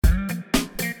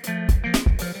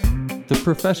the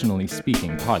Professionally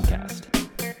Speaking podcast.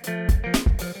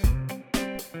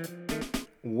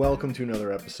 Welcome to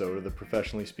another episode of the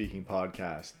Professionally Speaking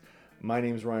podcast. My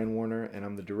name is Ryan Warner, and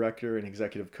I'm the Director and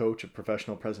Executive Coach of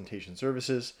Professional Presentation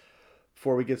Services.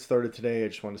 Before we get started today, I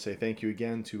just want to say thank you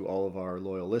again to all of our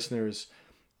loyal listeners.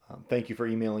 Thank you for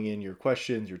emailing in your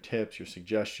questions, your tips, your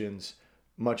suggestions.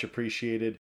 Much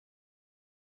appreciated.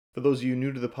 For those of you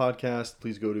new to the podcast,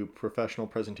 please go to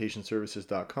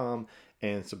professionalpresentationservices.com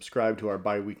and subscribe to our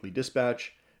bi-weekly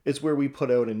dispatch. It's where we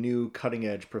put out a new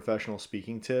cutting-edge professional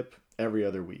speaking tip every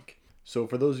other week. So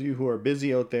for those of you who are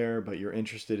busy out there, but you're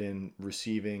interested in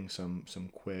receiving some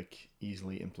quick,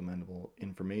 easily implementable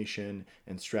information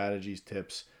and strategies,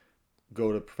 tips,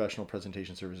 go to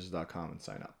professionalpresentationservices.com and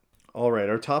sign up. All right,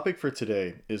 our topic for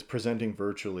today is presenting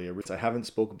virtually. I haven't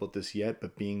spoke about this yet,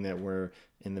 but being that we're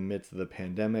in the midst of the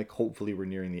pandemic, hopefully we're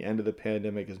nearing the end of the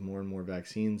pandemic as more and more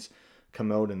vaccines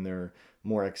come out and they're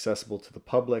more accessible to the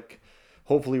public.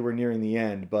 Hopefully we're nearing the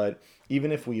end, but even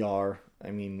if we are,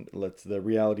 the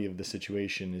reality of the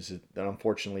situation is that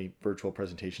unfortunately virtual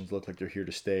presentations look like they're here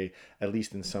to stay, at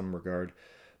least in some regard.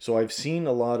 So I've seen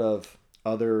a lot of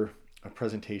other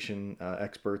presentation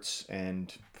experts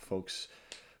and folks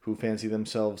who fancy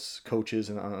themselves coaches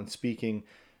and on speaking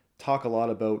talk a lot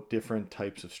about different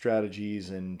types of strategies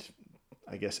and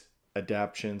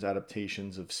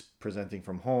adaptations of presenting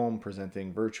from home,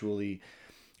 presenting virtually.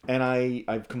 And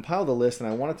I've compiled a list and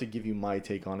I wanted to give you my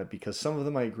take on it because some of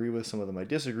them I agree with, some of them I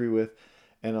disagree with,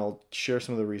 and I'll share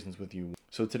some of the reasons with you.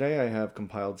 So today I have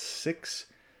compiled 6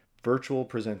 virtual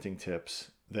presenting tips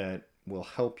that will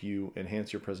help you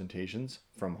enhance your presentations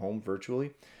from home virtually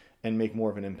and make more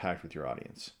of an impact with your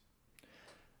audience.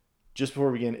 Just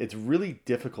before we begin, it's really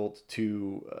difficult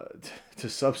to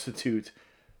substitute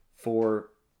for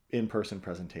in-person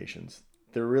presentations.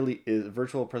 There really is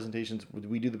virtual presentations.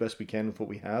 We do the best we can with what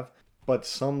we have, but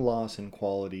some loss in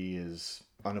quality is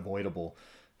unavoidable.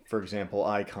 For example,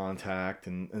 eye contact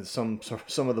and some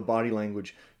of the body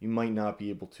language you might not be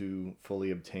able to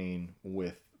fully obtain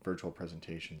with virtual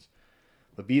presentations.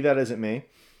 But be that as it may,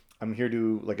 I'm here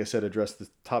to, like I said, address the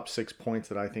top 6 points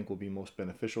that I think will be most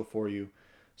beneficial for you.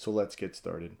 So let's get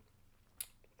started.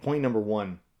 Point number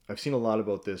 1. I've seen a lot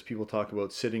about this. People talk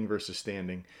about sitting versus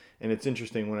standing. And it's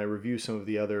interesting when I review some of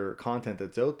the other content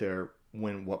that's out there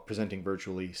when presenting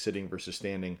virtually, sitting versus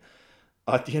standing.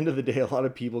 At the end of the day, a lot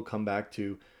of people come back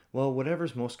to, well,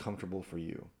 whatever's most comfortable for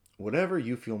you. Whatever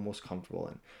you feel most comfortable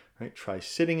in. Right? Try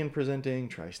sitting and presenting,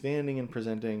 try standing and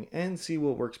presenting, and see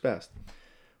what works best.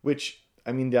 Which,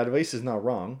 the advice is not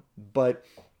wrong, but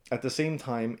at the same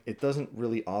time, it doesn't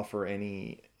really offer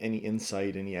any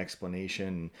insight, any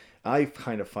explanation. I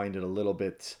kind of find it a little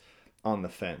bit on the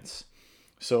fence.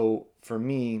 So for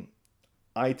me,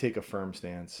 I take a firm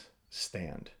stance.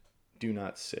 Stand. Do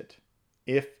not sit.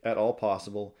 If at all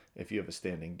possible, if you have a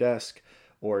standing desk,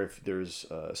 or if there's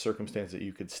a circumstance that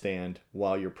you could stand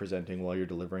while you're presenting, while you're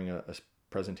delivering a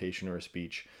presentation or a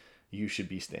speech, you should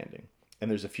be standing. And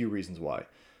there's a few reasons why.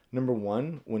 Number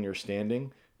 1, when you're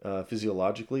standing,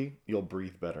 physiologically, you'll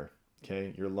breathe better.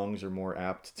 Okay, your lungs are more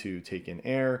apt to take in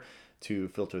air, to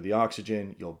filter the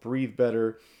oxygen. You'll breathe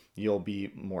better. You'll be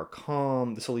more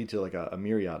calm. This will lead to like a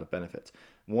myriad of benefits.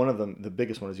 One of them, the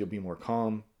biggest one, is you'll be more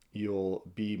calm. You'll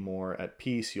be more at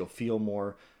peace. You'll feel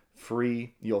more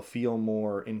free. You'll feel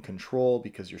more in control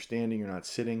because you're standing, you're not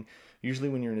sitting. Usually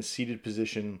when you're in a seated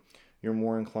position, you're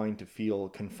more inclined to feel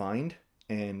confined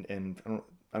and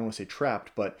I don't want to say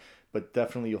trapped, but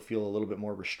definitely you'll feel a little bit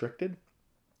more restricted.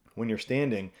 When you're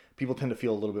standing, people tend to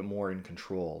feel a little bit more in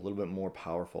control, a little bit more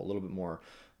powerful, a little bit more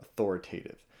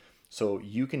authoritative. So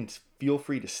you can feel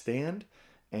free to stand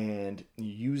and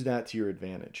use that to your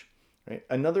advantage. Right?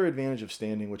 Another advantage of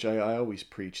standing, which I always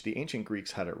preach, the ancient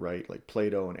Greeks had it right, like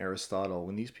Plato and Aristotle.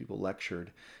 When these people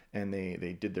lectured and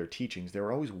they did their teachings, they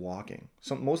were always walking.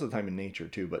 Most of the time in nature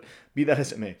too, but be that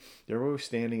as it may, they were always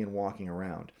standing and walking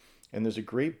around. And there's a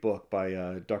great book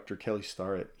by Dr. Kelly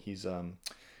Starrett. He's a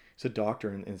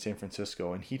doctor in San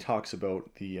Francisco, and he talks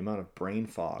about the amount of brain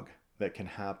fog that can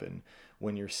happen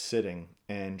when you're sitting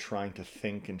and trying to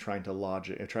think and trying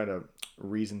to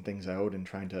reason things out and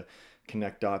trying to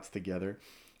connect dots together.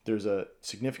 There's a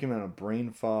significant amount of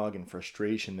brain fog and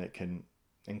frustration that can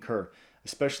incur,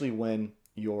 especially when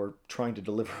you're trying to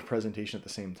deliver a presentation at the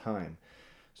same time.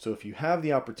 So if you have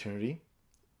the opportunity,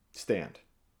 stand,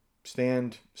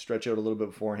 stretch out a little bit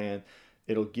beforehand.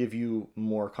 It'll give you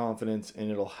more confidence and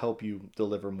it'll help you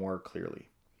deliver more clearly.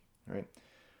 All right.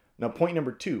 Now, point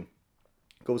number 2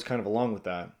 goes kind of along with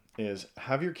that, is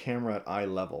have your camera at eye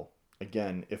level.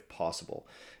 Again, if possible.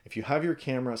 If you have your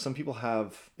camera, some people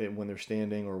have it when they're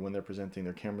standing or when they're presenting,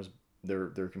 their camera's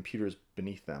their computers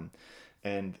beneath them,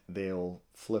 and they'll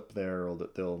flip or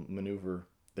they'll maneuver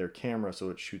their camera so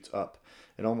it shoots up.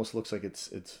 It almost looks like it's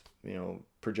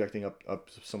projecting up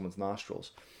someone's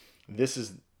nostrils. This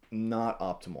is not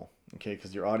optimal, okay?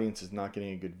 Because your audience is not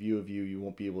getting a good view of you.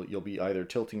 You'll be either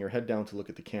tilting your head down to look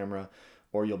at the camera,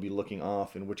 or you'll be looking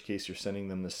off, in which case you're sending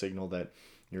them the signal that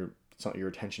your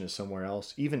attention is somewhere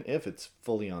else. Even if it's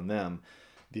fully on them,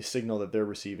 the signal that they're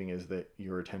receiving is that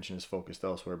your attention is focused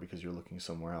elsewhere because you're looking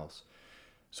somewhere else.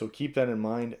 So keep that in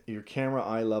mind. Your camera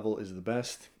eye level is the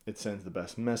best. It sends the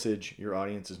best message. Your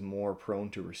audience is more prone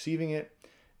to receiving it,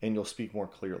 and you'll speak more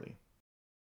clearly.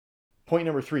 Point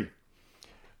number 3.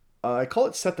 I call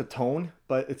it set the tone,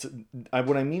 but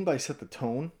what I mean by set the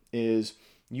tone is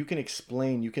you can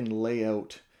lay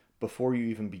out before you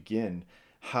even begin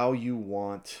how you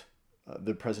want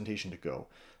the presentation to go.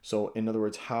 So in other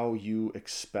words, how you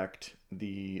expect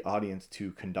the audience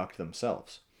to conduct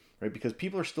themselves, right? Because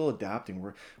people are still adapting.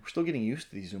 We're still getting used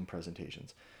to these Zoom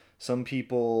presentations. Some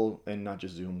people, and not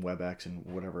just Zoom, WebEx and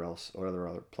whatever else, or other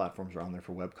platforms are on there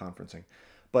for web conferencing,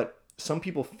 but some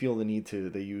people feel the need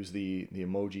they use the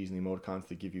emojis and the emoticons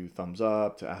to give you thumbs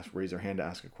up, to raise their hand to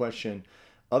ask a question.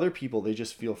 Other people, they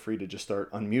just feel free to just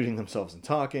start unmuting themselves and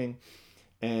talking.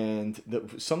 And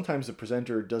sometimes the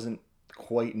presenter doesn't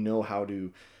quite know how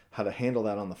to handle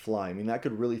that on the fly. I mean, that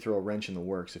could really throw a wrench in the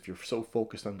works if you're so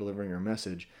focused on delivering your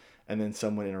message and then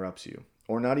someone interrupts you.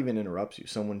 Or not even interrupts you.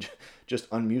 Someone just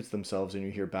unmutes themselves and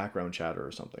you hear background chatter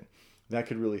or something. That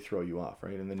could really throw you off,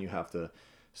 right? And then you have to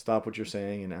stop what you're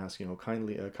saying and ask, a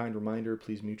kind reminder,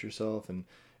 please mute yourself. And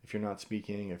if you're not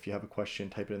speaking, if you have a question,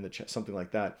 type it in the chat, something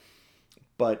like that.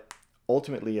 But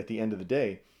ultimately, at the end of the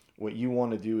day, what you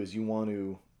want to do is you want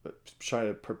to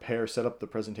try to set up the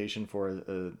presentation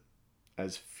for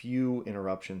as few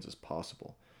interruptions as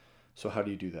possible. So how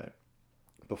do you do that?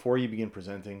 Before you begin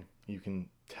presenting, you can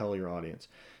tell your audience.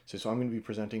 So I'm going to be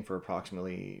presenting for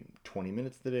approximately 20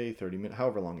 minutes today, 30 minutes,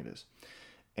 however long it is.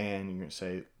 And you're going to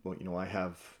say, well, I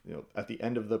have, at the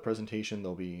end of the presentation,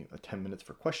 there'll be 10 minutes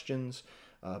for questions.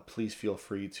 Please feel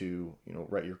free to,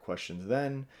 write your questions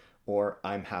then. Or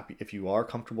I'm happy, if you are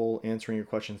comfortable answering your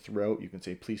questions throughout, you can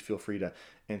say, please feel free to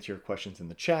answer your questions in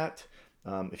the chat.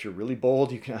 If you're really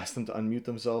bold, you can ask them to unmute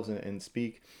themselves and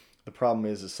speak. The problem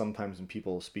is sometimes when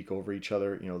people speak over each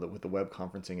other, that with the web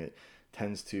conferencing, it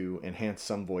tends to enhance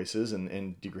some voices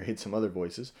and degrade some other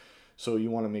voices. So you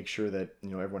want to make sure that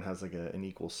everyone has like an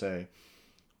equal say.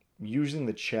 Using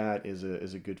the chat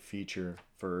is a good feature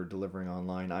for delivering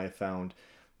online. I have found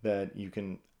that you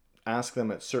can ask them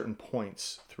at certain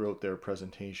points throughout their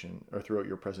presentation or throughout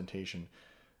your presentation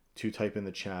to type in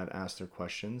the chat, ask their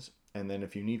questions, and then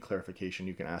if you need clarification,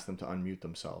 you can ask them to unmute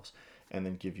themselves and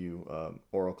then give you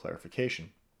oral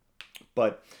clarification.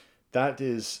 But that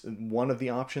is one of the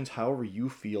options. However you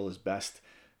feel is best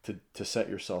to set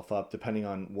yourself up, depending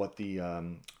on what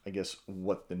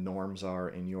what the norms are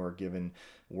in your given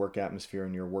work atmosphere,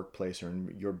 in your workplace, or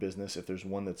in your business. If there's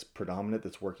one that's predominant,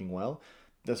 that's working well,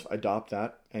 let's adopt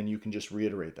that, and you can just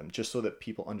reiterate them, just so that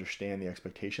people understand the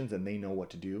expectations and they know what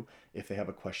to do if they have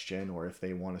a question or if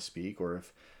they want to speak or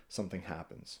if something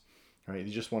happens. All right,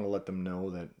 you just want to let them know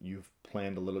that you've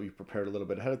prepared a little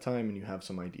bit ahead of time, and you have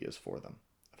some ideas for them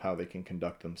of how they can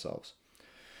conduct themselves.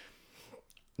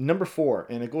 Number 4,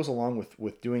 and it goes along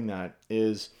with doing that,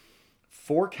 is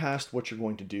forecast what you're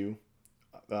going to do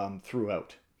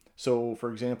throughout. So,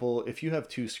 for example, if you have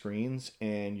 2 screens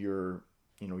and your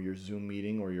Zoom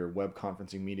meeting or your web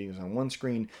conferencing meeting is on one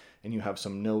screen, and you have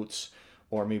some notes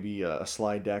or maybe a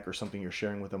slide deck or something you're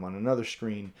sharing with them on another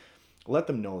screen, let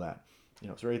them know that.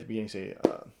 So right at the beginning, say,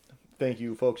 thank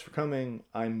you folks for coming.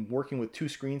 I'm working with 2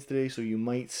 screens today, so you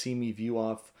might see me view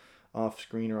off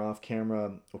screen or off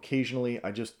camera occasionally.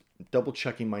 I just double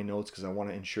checking my notes because I want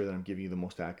to ensure that I'm giving you the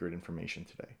most accurate information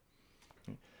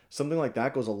today. Something like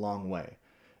that goes a long way.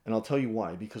 And I'll tell you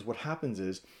why. Because what happens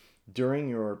is, during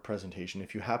your presentation,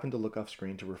 if you happen to look off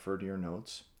screen to refer to your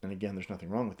notes, and again, there's nothing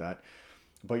wrong with that,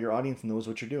 but your audience knows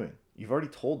what you're doing. You've already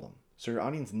told them. So your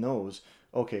audience knows,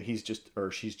 okay, she's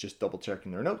just double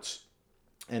checking their notes.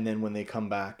 And then when they come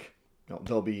back,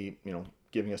 they'll be,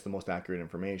 giving us the most accurate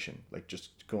information, like just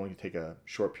going to take a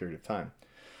short period of time.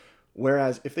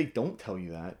 Whereas if they don't tell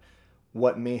you that,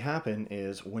 what may happen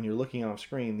is when you're looking off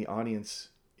screen, the audience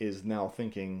is now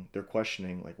thinking, they're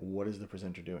questioning, like, what is the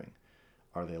presenter doing?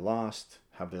 Are they lost?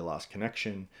 Have they lost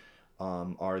connection?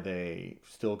 Are they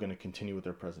still going to continue with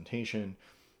their presentation?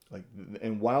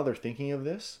 And while they're thinking of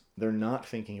this, they're not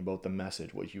thinking about the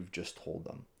message, what you've just told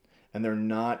them. And they're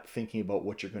not thinking about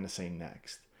what you're going to say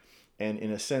next. And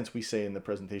in a sense, we say in the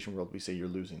presentation world, we say you're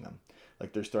losing them.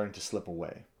 Like they're starting to slip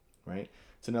away, right?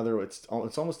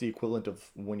 It's almost the equivalent of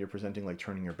when you're presenting, like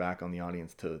turning your back on the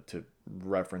audience to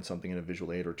reference something in a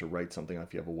visual aid or to write something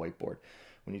if you have a whiteboard.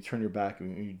 When you turn your back,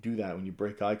 when you do that, when you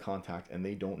break eye contact and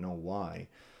they don't know why,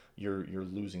 you're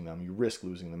losing them. You risk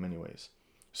losing them anyways.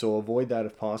 So avoid that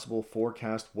if possible.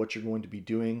 Forecast what you're going to be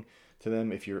doing to them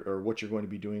what you're going to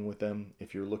be doing with them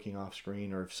if you're looking off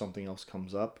screen or if something else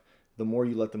comes up. The more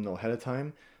you let them know ahead of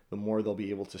time, the more they'll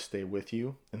be able to stay with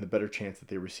you and the better chance that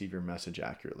they receive your message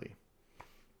accurately.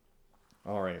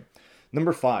 All right.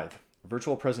 Number 5,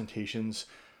 virtual presentations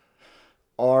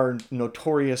are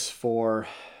notorious for,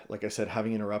 like I said,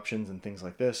 having interruptions and things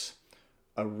like this.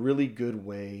 A really good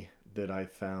way that I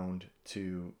found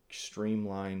to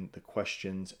streamline the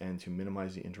questions and to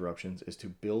minimize the interruptions is to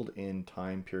build in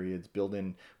time periods, build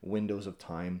in windows of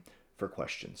time for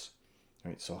questions.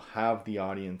 All right. So have the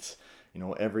audience,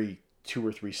 every 2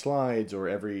 or 3 slides or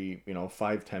every,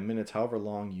 5-10 minutes, however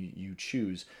long you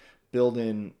choose, build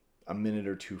in a minute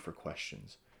or 2 for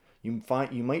questions. You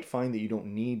might find that you don't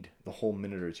need the whole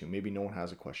minute or 2. Maybe no one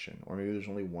has a question, or maybe there's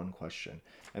only one question,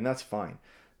 and that's fine.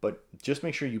 But just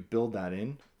make sure you build that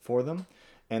in for them,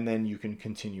 and then you can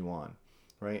continue on,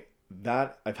 right?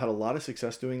 That I've had a lot of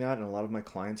success doing that, and a lot of my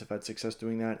clients have had success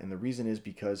doing that. And the reason is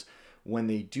because when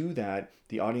they do that,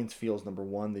 the audience feels, number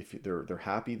one, they're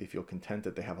happy, they feel content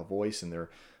that they have a voice and they're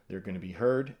going to be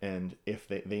heard. And if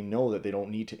they know that they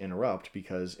don't need to interrupt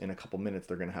because in a couple minutes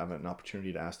they're going to have an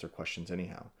opportunity to ask their questions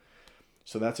anyhow.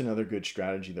 So that's another good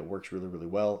strategy that works really, really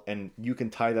well. And you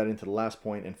can tie that into the last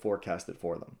point and forecast it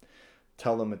for them.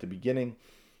 Tell them at the beginning,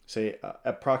 say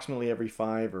approximately every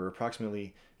 5 or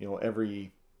approximately,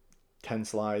 every 10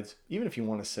 slides. Even if you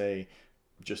want to say,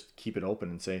 just keep it open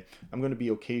and say, I'm going to be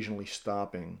occasionally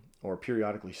stopping or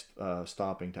periodically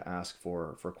stopping to ask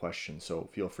for questions. So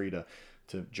feel free to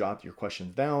jot your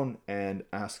questions down and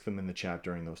ask them in the chat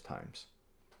during those times.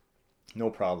 No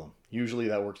problem. Usually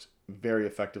that works very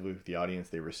effectively with the audience.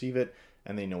 They receive it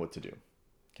and they know what to do.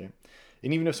 Okay.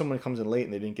 And even if someone comes in late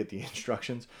and they didn't get the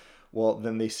instructions, well,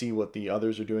 then they see what the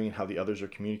others are doing and how the others are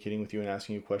communicating with you and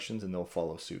asking you questions, and they'll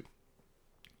follow suit.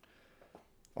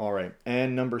 All right.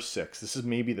 And number 6, this is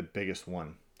maybe the biggest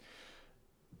one.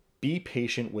 Be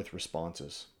patient with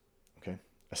responses. Okay.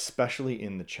 Especially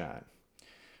in the chat.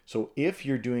 So if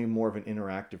you're doing more of an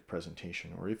interactive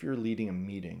presentation, or if you're leading a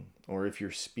meeting, or if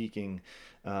you're speaking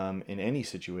in any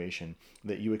situation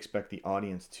that you expect the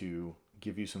audience to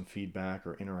give you some feedback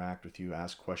or interact with you,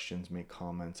 ask questions, make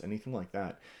comments, anything like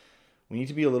that, we need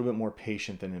to be a little bit more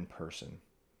patient than in person.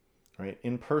 Right?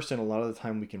 In person, a lot of the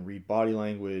time we can read body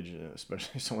language,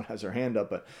 especially if someone has their hand up,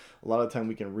 but a lot of the time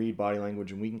we can read body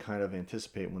language and we can kind of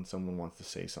anticipate when someone wants to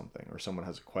say something or someone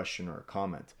has a question or a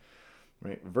comment.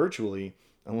 Right? Virtually,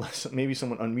 unless maybe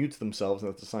someone unmutes themselves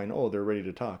and that's a sign, oh, they're ready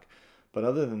to talk. But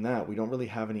other than that, we don't really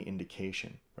have any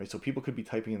indication. Right? So people could be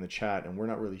typing in the chat and we're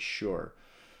not really sure.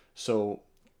 So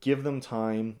give them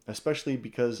time, especially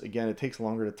because, again, it takes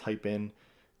longer to type in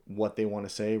what they want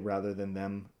to say rather than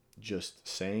them just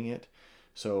saying it.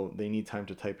 So they need time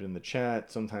to type it in the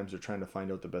chat. Sometimes they're trying to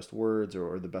find out the best words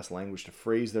or the best language to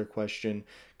phrase their question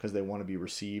because they want to be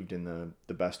received in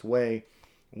the best way.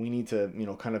 We need to,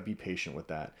 kind of be patient with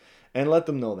that and let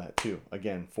them know that too.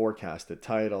 Again, forecast it,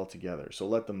 tie it all together. So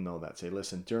let them know that. Say,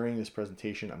 listen, during this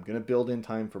presentation, I'm going to build in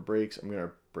time for breaks. I'm going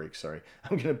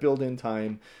to build in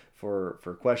time for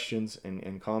questions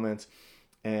and comments.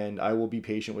 And I will be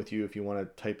patient with you. If you want to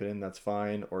type it in, that's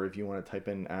fine. Or if you want to type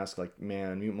in and ask, like, may I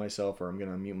unmute myself, or I'm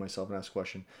going to unmute myself and ask a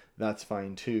question, that's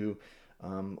fine too.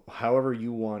 However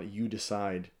you want, you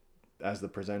decide as the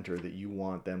presenter that you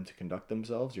want them to conduct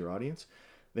themselves, your audience,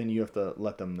 then you have to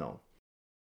let them know.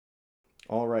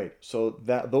 All right. So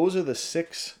those are the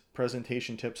 6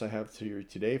 presentation tips I have to you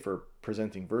today for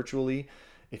presenting virtually.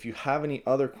 If you have any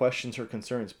other questions or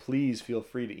concerns, please feel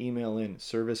free to email in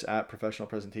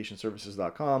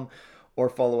service@professionalpresentationservices.com or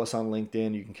follow us on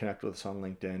LinkedIn. You can connect with us on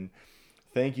LinkedIn.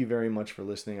 Thank you very much for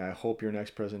listening. I hope your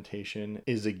next presentation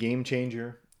is a game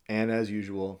changer. And as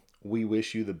usual, we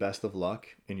wish you the best of luck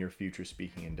in your future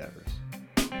speaking endeavors.